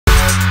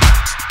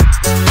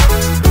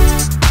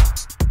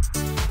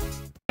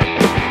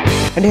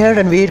And here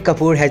Ranbir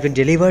Kapoor has been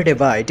delivered a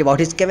bite about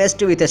his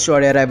chemistry with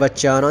Aishwarya Rai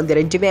Bachchan on their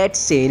intimate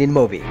scene in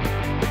movie.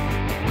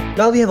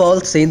 Now we have all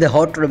seen the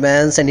hot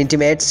romance and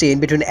intimate scene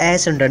between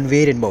Ash and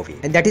Ranveer in movie,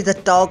 and that is the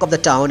talk of the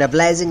town,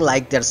 blazing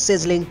like their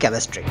sizzling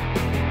chemistry.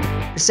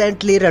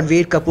 Recently,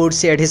 Ranbir Kapoor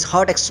shared his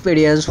hot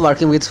experience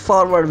working with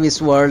former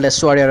Miss World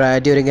Aishwarya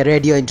Rai during a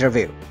radio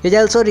interview. He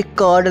also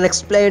recalled and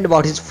explained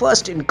about his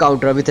first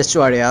encounter with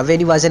Aishwarya when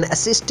he was an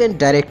assistant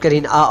director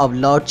in Aa of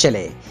Lord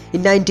Chale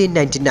in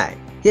 1999.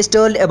 He has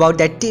told about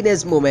that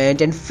teenage moment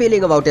and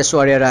feeling about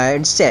Aishwarya Rai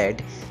and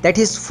said that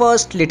his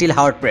first little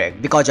heartbreak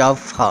because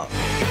of her.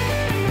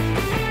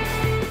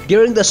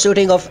 During the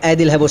shooting of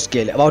Adil Hai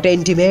Mushkil, about an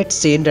intimate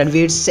scene,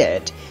 Ranveer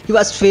said he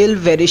was feel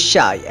very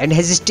shy and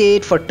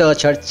hesitate for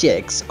touch her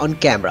cheeks on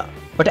camera,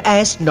 but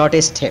Ash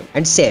noticed him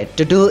and said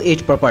to do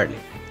it properly.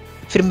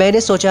 फिर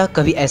मैंने सोचा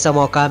कभी ऐसा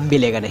मौका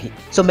मिलेगा नहीं,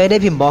 so मैंने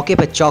भी मौके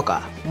पर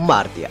चौका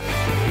मार दिया.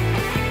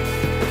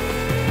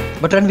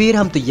 बट रणवीर,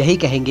 हम तो यही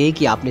कहेंगे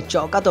कि आपने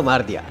चौका तो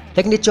मार दिया,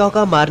 लेकिन ये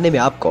चौका मारने में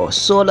आपको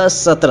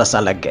 16-17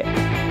 साल लग गए.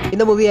 In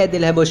the movie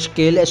Adil Hai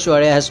Mushkil,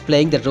 Aishwarya is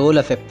playing the role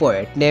of a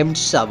poet named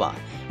Saba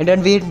and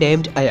Ranveer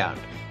named Ayan,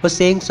 who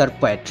sings her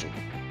poetry.